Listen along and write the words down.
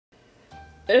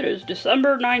It is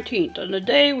December 19th, and the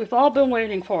day we've all been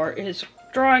waiting for is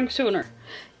drawing sooner.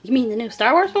 You mean the new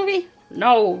Star Wars movie?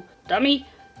 No, dummy.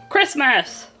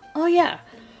 Christmas! Oh yeah.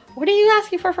 What are you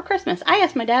asking for Christmas? I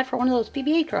asked my dad for one of those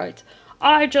BB-8 droids.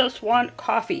 I just want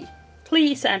coffee.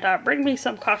 Please, Santa, bring me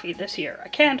some coffee this year. I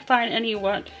can't find any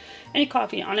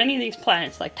coffee on any of these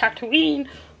planets, like Tatooine,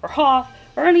 or Hoth,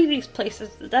 or any of these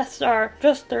places, the Death Star.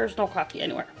 Just there's no coffee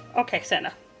anywhere. Okay,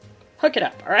 Santa. Hook it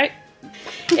up, alright?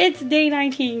 It's day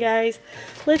 19, guys.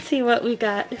 Let's see what we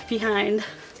got behind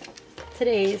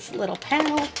today's little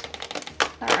panel.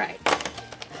 Alright.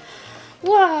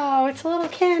 Wow, it's a little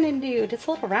cannon dude. It's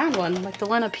a little round one, like the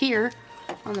one up here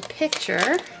on the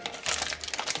picture.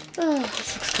 Oh,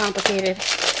 this looks complicated.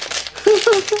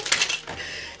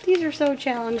 These are so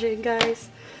challenging, guys.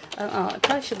 I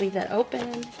probably should leave that open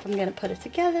if I'm going to put it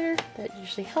together. That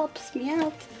usually helps me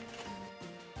out.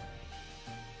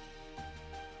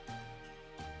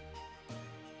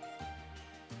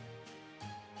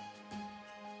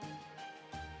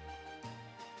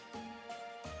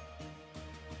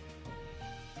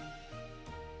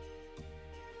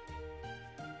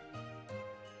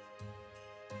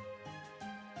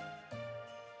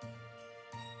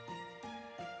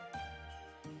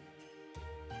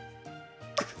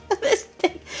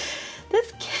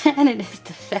 This cannon is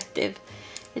defective.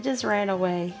 It just ran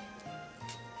away.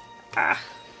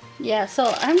 Yeah,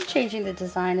 so I'm changing the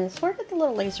design. Where did the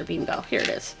little laser beam go? Here it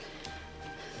is.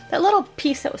 That little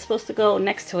piece that was supposed to go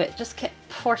next to it just kept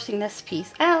forcing this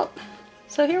piece out.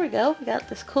 So here we go. We got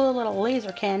this cool little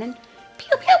laser cannon.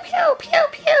 Pew, pew, pew, pew,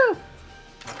 pew.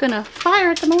 It's gonna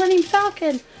fire at the Millennium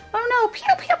Falcon. Oh no,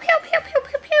 pew, pew, pew, pew, pew,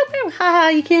 pew, pew, pew. Haha,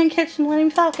 you can't catch the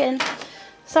Millennium Falcon.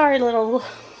 Sorry, little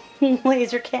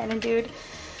laser cannon dude.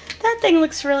 That thing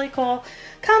looks really cool.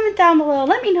 Comment down below.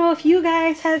 Let me know if you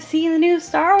guys have seen the new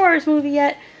Star Wars movie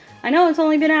yet. I know it's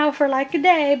only been out for like a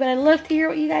day, but I'd love to hear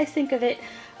what you guys think of it.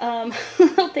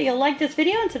 Hope that you'll like this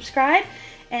video and subscribe.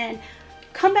 And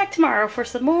come back tomorrow for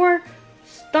some more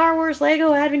Star Wars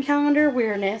Lego Advent Calendar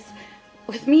weirdness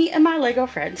with me and my Lego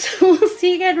friends. We'll see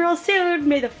you again real soon.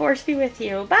 May the Force be with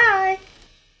you. Bye!